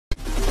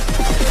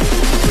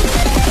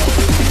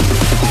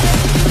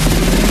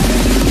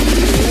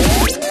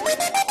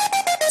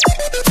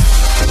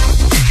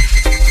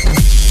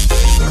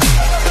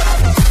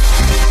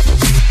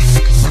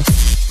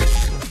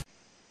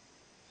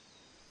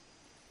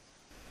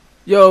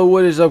Yo,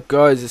 what is up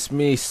guys, it's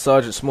me,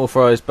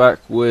 SgtSmallFries, back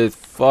with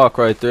Far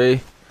Cry 3.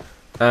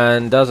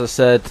 And as I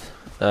said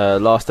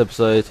last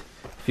episode,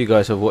 if you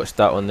guys have watched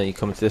that one then you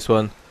come to this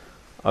one.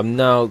 I'm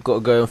now got to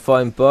go and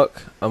find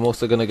Buck. I'm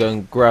also going to go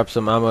and grab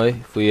some ammo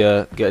if we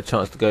get a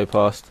chance to go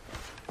past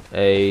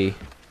a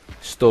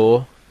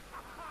store.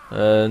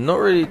 Not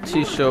really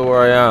too sure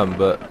where I am,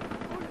 but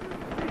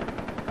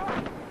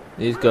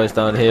these guys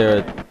down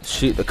here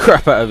shoot the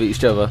crap out of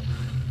each other,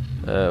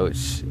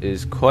 which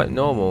is quite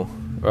normal.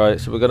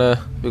 Right, so we've got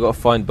to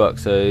find Buck.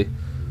 So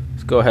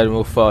let's go ahead and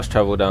we'll fast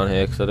travel down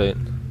here because I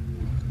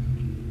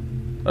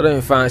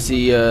don't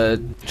fancy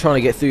trying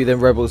to get through them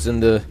rebels in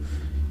the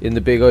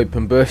big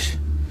open bush.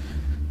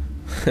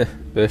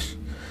 Yes,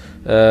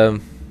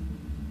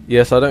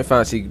 I don't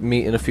fancy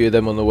meeting a few of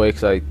them on the way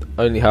because I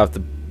only have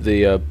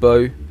the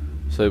bow.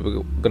 So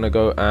we're gonna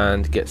go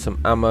and get some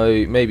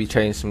ammo, maybe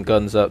change some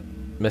guns up,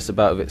 mess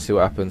about with it, see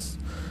what happens.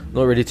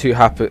 Not really too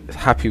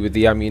happy with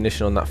the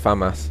ammunition on that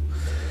FAMAS.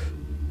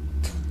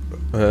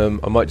 I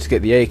might just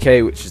get the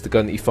AK, which is the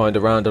gun that you find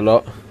around a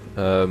lot,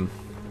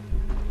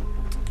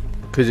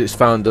 because it's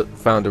found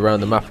around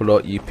the map a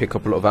lot. You pick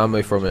up a lot of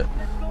ammo from it.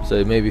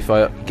 So maybe if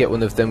I get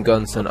one of them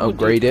guns and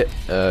upgrade it,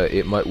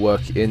 it might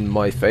work in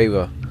my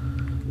favour.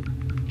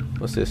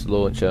 What's this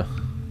launcher?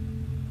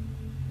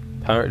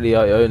 Apparently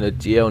I own a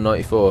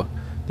GL94.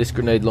 This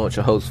grenade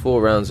launcher holds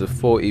 4 rounds of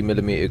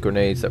 40mm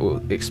grenades that will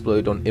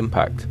explode on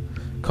impact.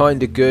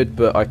 Kinda good,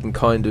 but I can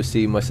kind of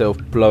see myself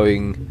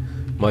blowing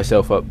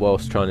myself up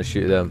whilst trying to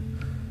shoot them.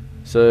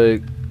 So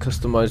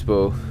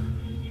customizable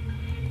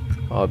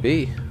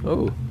RB.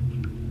 Oh,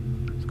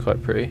 it's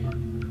quite pretty.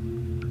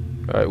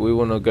 Right, we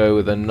want to go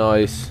with a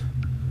nice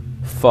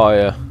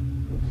fire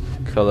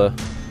color.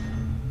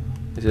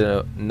 Is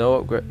it no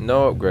upgrade?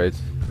 No upgrades.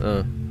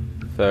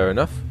 Fair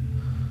enough.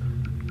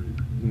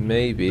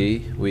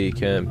 Maybe we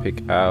can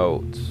pick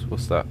out,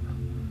 what's that?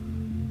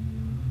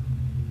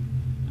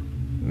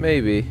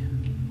 Maybe.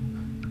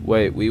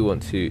 Wait, we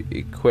want to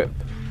equip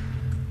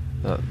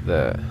that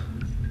there.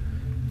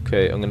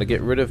 Okay, I'm gonna get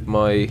rid of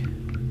my.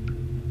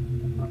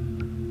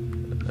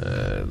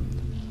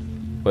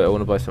 Wait, I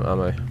want to buy some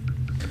ammo.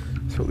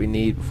 That's what we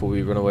need before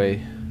we run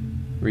away.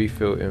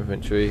 Refill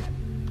inventory.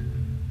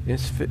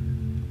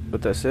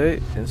 What'd that say?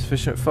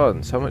 Insufficient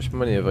funds. How much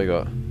money have I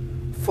got?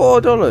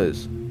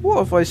 $4. What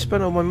have I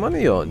spent all my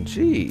money on?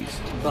 Jeez.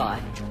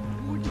 Bye.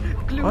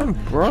 I'm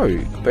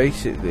broke,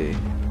 basically.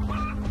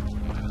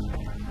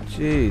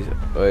 Jeez.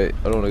 Wait,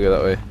 I don't want to go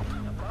that way.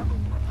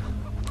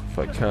 If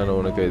I can, I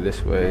want to go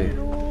this way.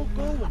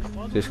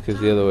 Just because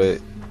the other way.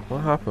 What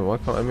happened? Why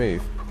can't I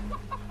move?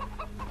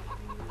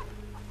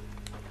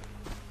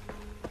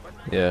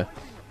 Yeah,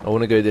 I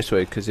want to go this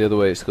way because the other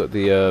way it's got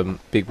the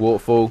big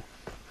waterfall.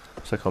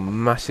 It's like a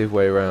massive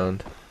way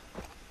around.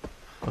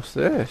 What's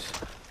this?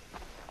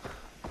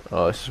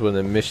 Oh, this is one of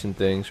the mission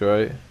things,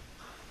 right?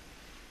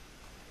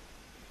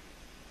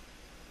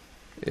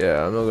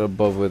 Yeah, I'm not going to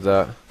bother with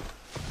that.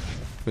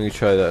 We can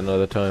try that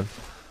another time.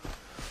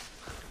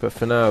 But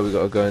for now, we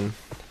got to go and.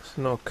 There's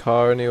not a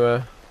car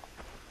anywhere.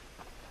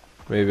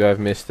 Maybe I've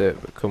missed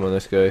it, but come on,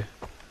 let's go.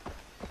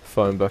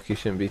 Fine, Bucky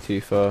shouldn't be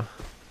too far.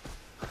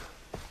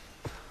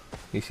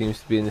 He seems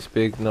to be in this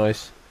big,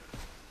 nice,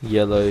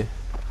 yellow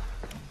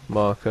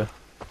marker.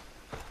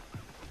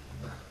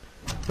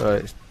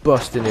 Right, it's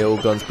busting here,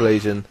 all guns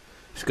blazing.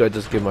 This guy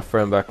does give my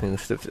friend back and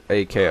slips an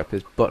AK up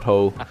his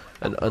butthole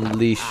and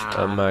unleash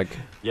a mag.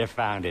 You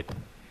found it.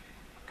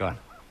 Go on,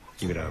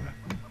 give it over.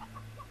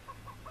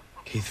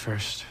 Keith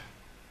first.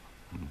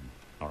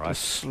 All A right,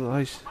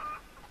 slice.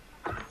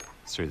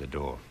 through the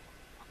door.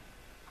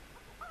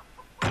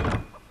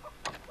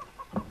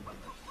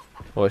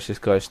 Watch this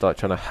guy start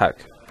trying to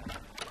hack.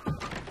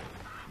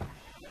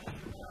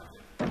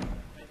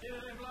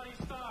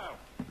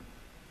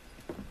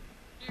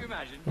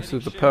 What's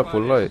with the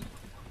purple light?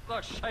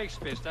 Like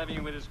Shakespeare stabbing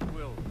him with his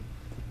quill.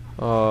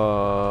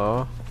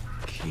 Aww.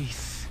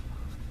 Keith.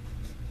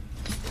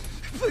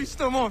 Please,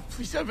 no more.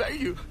 Please, I beg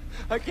you.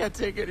 I can't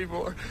take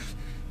anymore.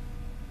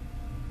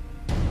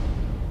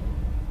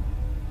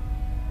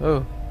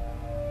 Oh.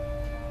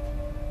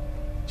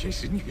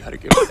 Jason, you gotta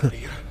get me out of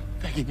here.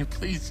 Begging you,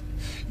 please.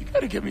 You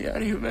gotta get me out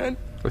of here, man.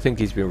 I think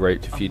he's been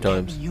raped a few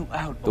times. You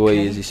out, The way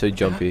he okay? is, he's so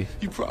jumpy.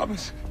 You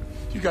promise.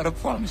 You gotta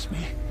promise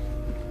me.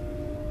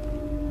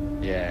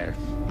 Yeah,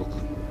 look,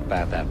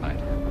 about that, mate.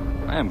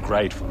 I am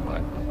grateful,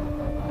 mate.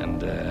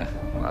 And,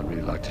 I'd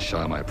really like to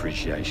show my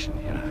appreciation,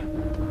 you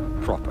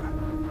know. Proper.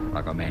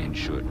 Like a man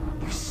should.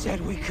 You said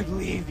we could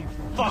leave, you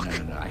fuck.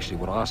 No. Actually,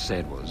 what I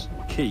said was,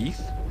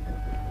 Keith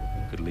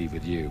could leave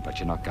with you, but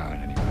you're not going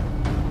anywhere.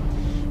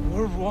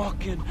 We're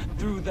walking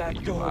through that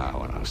You door. are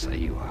what I say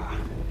you are.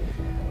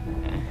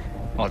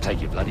 I'll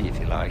take you bloody if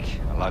you like.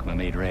 I like my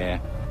meat rare.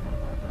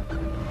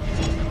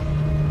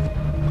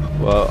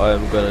 Well, I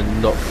am going to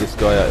knock this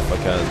guy out if I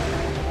can.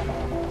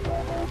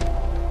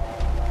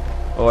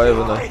 Oh, I have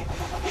enough.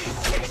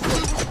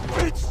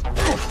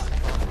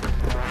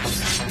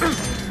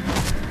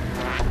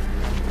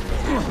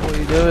 What are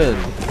you doing?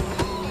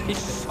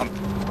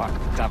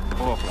 Fucked up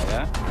foreplay,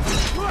 huh?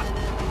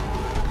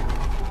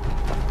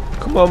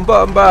 Come on,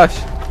 button bash.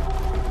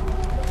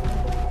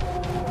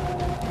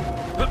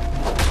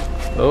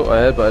 Oh, I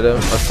headbutted him.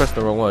 I pressed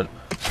the wrong one.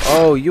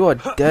 Oh, you are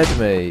dead,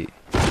 mate.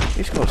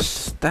 You just got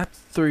stabbed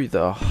through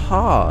the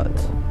heart.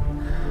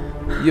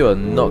 You are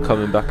not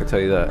coming back, I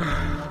tell you that.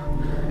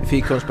 If he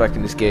comes back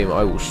in this game,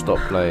 I will stop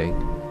playing.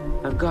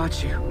 I've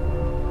got you.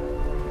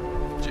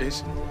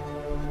 Jason?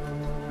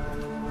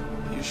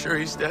 You sure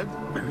he's dead?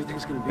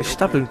 Everything's gonna be I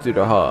stabbed him through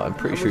the heart. I'm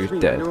pretty sure he's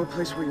dead. No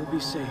place where you'll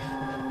be safe.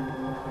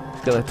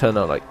 It's gonna turn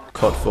out like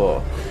COD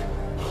 4.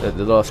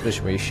 The last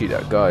mission where you shoot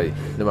that guy,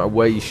 no matter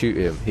where you shoot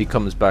him, he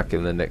comes back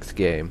in the next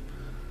game.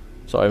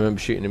 So I remember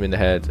shooting him in the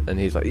head, and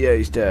he's like, yeah,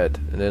 he's dead.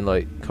 And then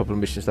like a couple of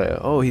missions later,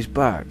 oh, he's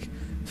back.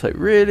 It's like,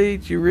 really?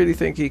 Do you really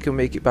think he can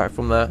make it back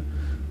from that?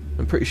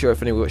 I'm pretty sure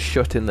if anyone got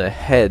shot in the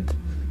head,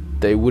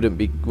 they wouldn't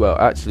be... Well,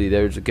 actually,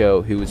 there was a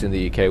girl who was in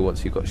the UK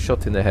once who got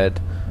shot in the head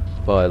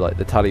by like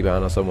the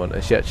Taliban or someone,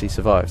 and she actually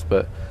survived.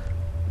 But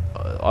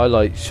I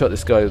like shot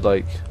this guy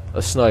like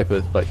a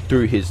sniper, like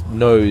through his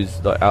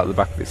nose, like out the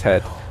back of his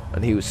head,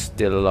 and he was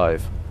still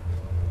alive.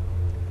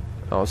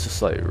 I was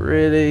just like,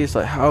 really? It's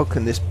like, how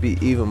can this be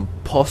even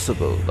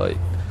possible? Like,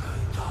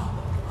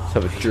 let's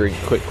have a drink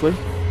quickly.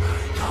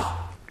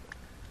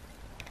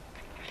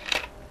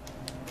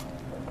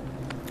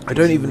 I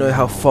don't even know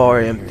how far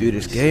I am through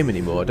this game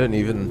anymore. I don't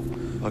even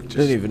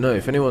know.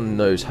 If anyone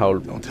knows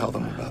Don't tell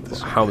them about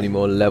this. how many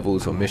more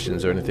levels or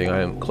missions or anything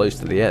I am close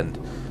to the end,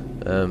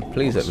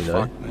 please let me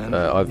know.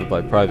 Either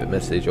by private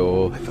message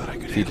or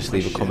if you just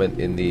leave a comment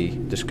in the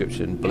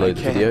description below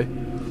the video.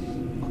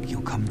 Look,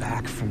 you'll come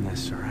back from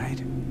this,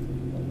 alright?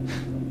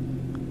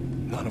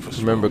 None of us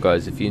Remember will.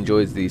 guys, if you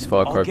enjoyed these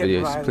Far Cry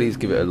videos, please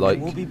give it a like,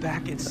 We'll be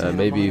back in Santa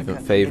maybe even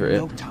Monica favourite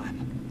in it. no time.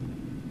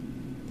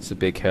 It's a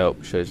big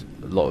help, shows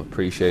a lot of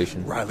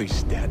appreciation.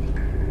 Riley's dead.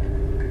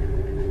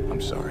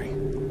 I'm sorry.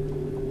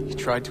 He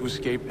tried to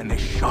escape and they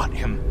shot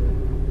him.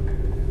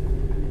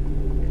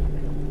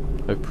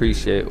 I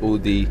appreciate all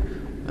the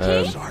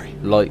Sorry.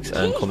 likes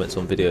and comments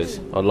on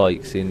videos. I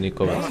like seeing new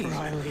comments. Hey,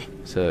 Riley.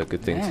 It's a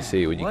good thing to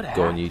see when you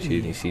go on YouTube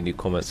and you see new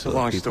comments It's a of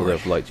long people story. that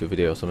have liked your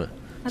video or something.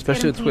 Let's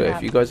Especially on get him Twitter. cleaned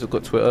If you up. guys have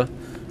got Twitter,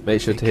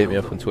 make sure to hit me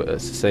up on Twitter.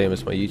 It's the same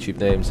as my YouTube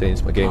name, same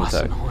as my game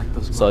tag. Awesome, I like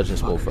those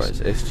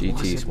SgtSmallFries, motherfuckers.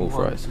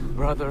 SgtSmallFries.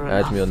 Brother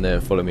Add me on there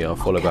and follow me. I'll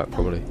follow get back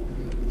probably.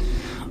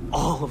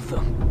 all of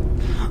them.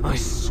 I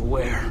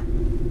swear.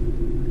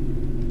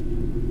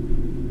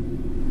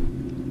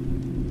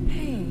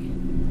 Hey.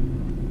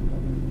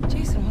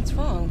 Jason, what's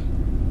wrong?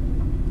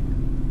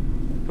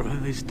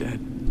 Riley's dead.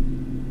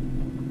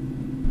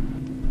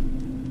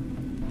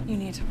 You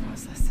need to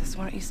process this.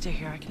 Why don't you stay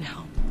here? I can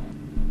help.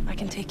 I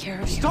can take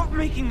care of you. Stop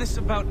making this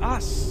about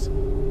us!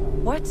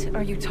 What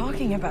are you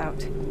talking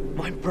about?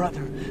 My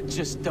brother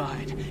just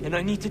died, and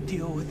I need to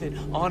deal with it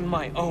on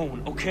my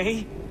own,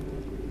 okay?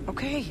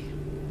 Okay.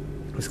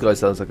 This guy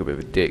sounds like a bit of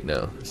a dick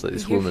now. It's like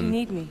this You're here if you woman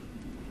need me.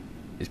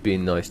 is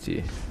being nice to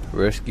you.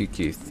 Rescue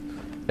Keith.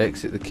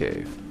 Exit the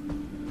cave.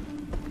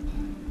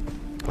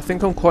 I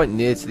think I'm quite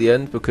near to the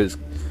end because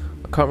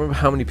I can't remember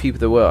how many people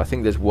there were. I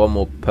think there's one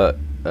more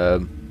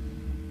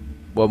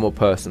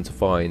person to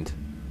find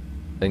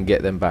and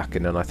get them back,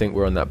 and then I think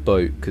we're on that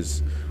boat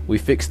because we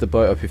fixed the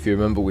boat up. If you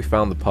remember, we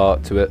found the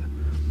part to it.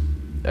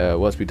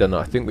 Once we've done that,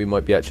 I think we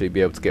might actually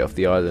be able to get off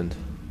the island.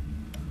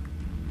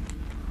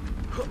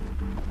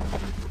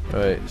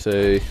 Alright,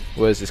 so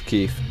where's this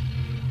Keith?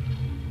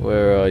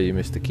 Where are you,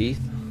 Mr. Keith?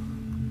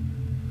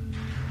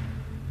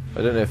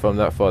 I don't know if I'm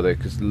that far though,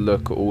 because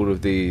look at all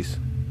of these.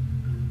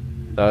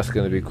 That's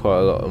going to be quite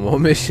a lot more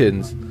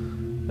missions.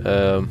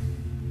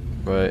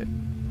 Right.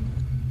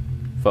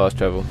 Fast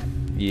travel.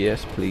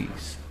 Yes,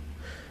 please.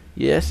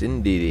 Yes,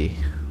 indeedy.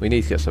 We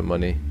need to get some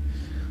money,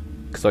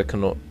 because I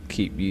cannot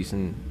keep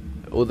using...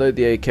 Although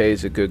the AK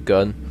is a good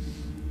gun,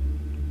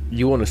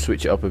 you want to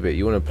switch it up a bit.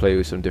 You want to play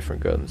with some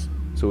different guns.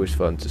 It's always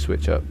fun to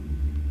switch up.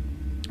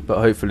 But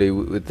hopefully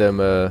with them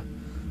other...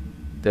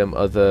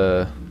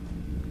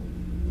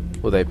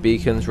 What are they?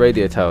 Beacons?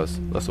 Radio towers.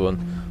 That's the one.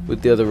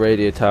 With the other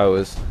radio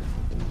towers,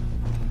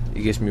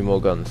 it gives me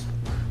more guns.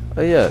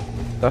 Oh yeah,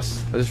 I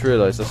just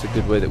realised that's a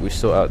good way that we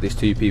sort out these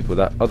two people.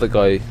 That other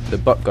guy, the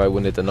buck guy,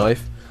 wanted the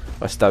knife.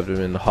 I stabbed him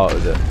in the heart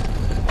with it.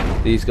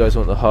 These guys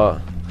want the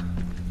heart.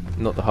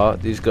 Not the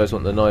heart. These guys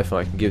want the knife, and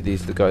I can give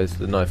these guys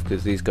the knife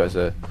because these guys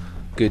are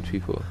good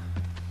people.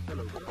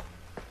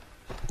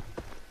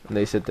 And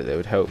they said that they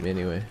would help me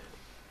anyway.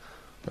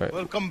 Right.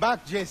 Welcome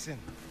back, Jason.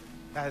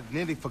 I had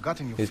nearly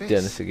forgotten your Here's face.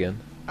 Dennis again.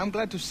 I'm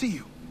glad to see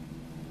you.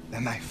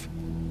 The knife.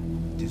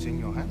 It is in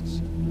your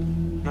hands.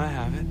 I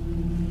have it.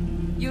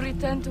 You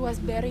return to us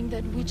bearing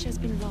that which has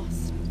been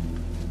lost.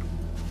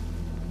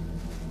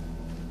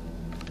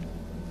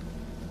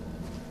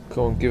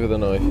 Come on, give her the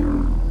knife.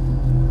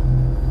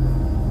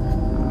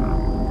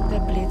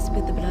 That blade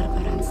spit the blood of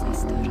our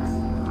ancestors.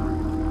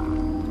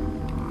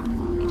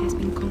 It has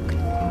been conquered.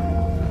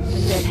 The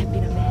dead have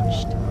been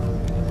avenged.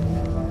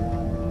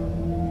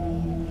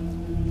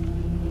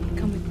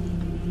 Come with me.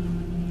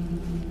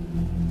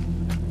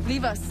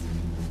 Leave us.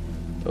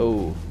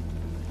 Oh.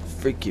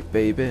 Freaky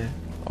baby.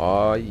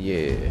 Oh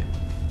yeah.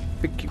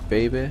 Freaky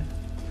baby.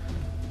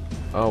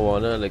 I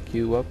wanna lick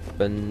you up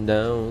and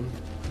down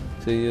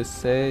till you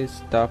say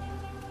stop.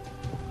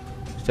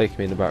 He's taking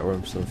me in the back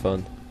room for some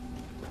fun.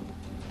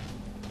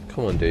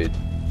 Come on, dude.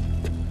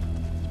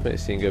 Let's make the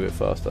scene go a bit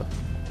faster.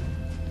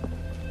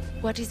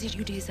 What is it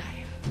you desire?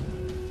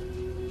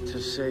 To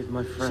save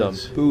my Some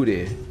friends.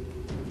 booty.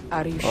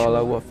 Are you All I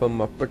sure? want for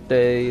my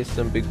birthday is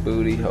some big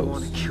booty I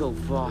want hoes. to kill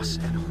Voss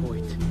and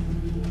Hoyt.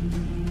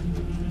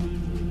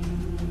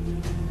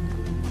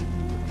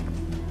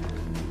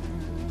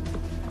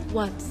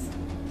 Once,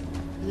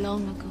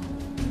 long ago,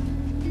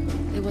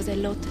 there was a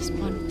lotus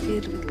pond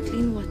filled with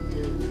clean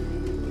water.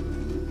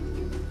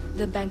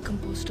 The bank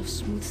composed of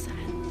smooth sand.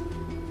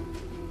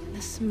 And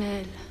the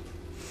smell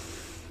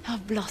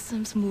of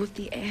blossoms moved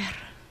the air.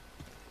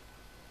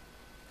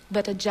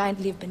 But a giant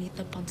lived beneath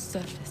the pond's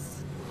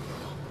surface,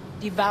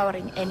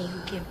 devouring any who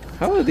came to it.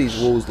 How are these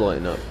walls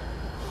lighting up?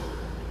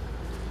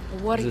 The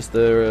Is warrior this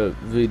their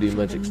voodoo from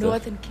magic the stuff?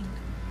 northern kingdom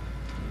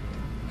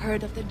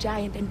heard of the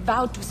giant and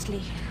vowed to slay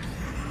him.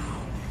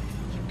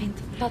 He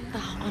painted Tata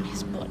on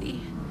his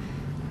body,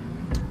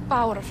 took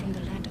power from the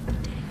land of the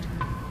dead.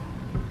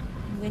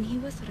 And when he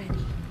was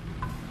ready,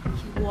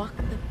 he walked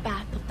the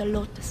path of the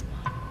lotus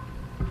pond.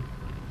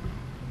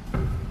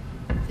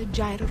 The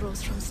giant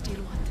rose from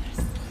still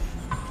waters,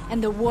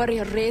 and the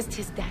warrior raised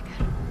his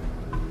dagger.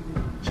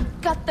 He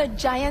cut the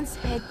giant's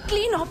head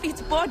clean off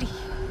its body.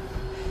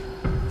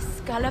 The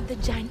skull of the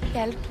giant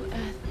fell to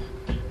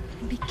earth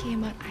and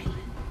became our island.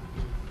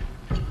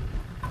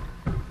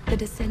 The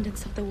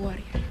descendants of the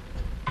warrior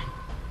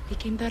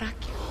became the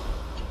Rakyu,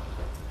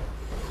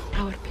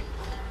 our people.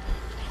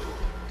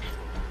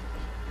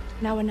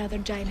 Now another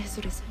giant has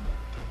risen.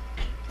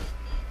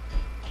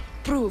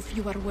 Prove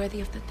you are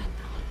worthy of the Tata.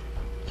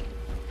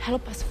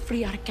 Help us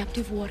free our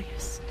captive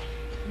warriors,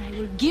 and I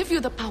will give you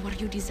the power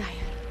you desire.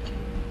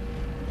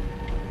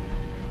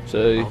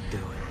 So I'll do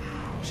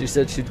it. she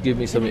said she'd give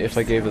me something if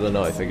I gave her the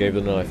knife. I gave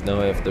her the knife.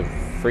 Now I have to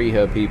free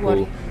her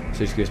people,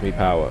 so she gives me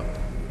power.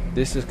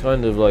 This is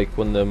kind of like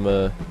one of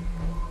them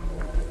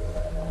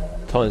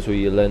times where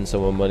you lend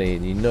someone money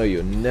and you know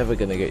you're never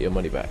gonna get your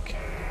money back.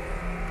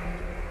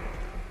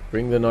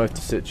 Bring the knife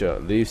to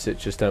Sitcha. Leave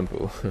Sitcha's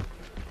temple.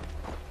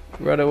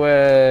 Run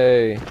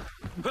away!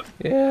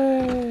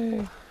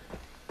 Yay!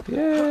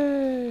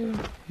 Yay!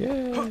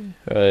 Yay!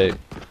 Right, I'm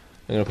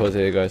gonna pause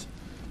here, guys.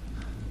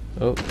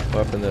 Oh,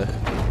 what happened there?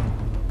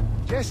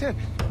 Jason,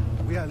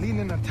 we are leading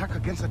an attack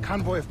against a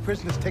convoy of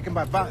prisoners taken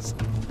by Vaz.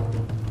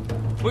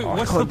 Wait, Oh, I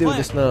what's can't the do plan?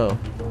 this now.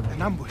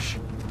 An ambush.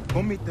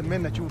 Go meet the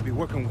men that you will be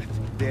working with.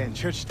 They're in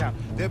Churchtown.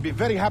 They'll be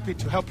very happy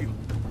to help you.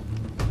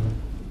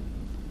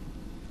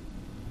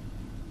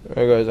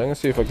 Alright guys, I'm gonna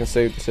see if I can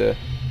save this here.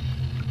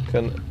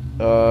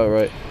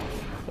 Right.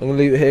 I'm gonna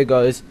leave it here,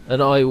 guys,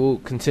 and I will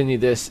continue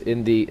this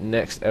in the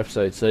next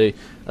episode. So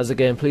as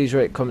again, please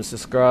rate, comment,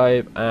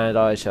 subscribe, and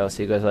I shall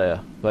see you guys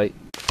later. Bye.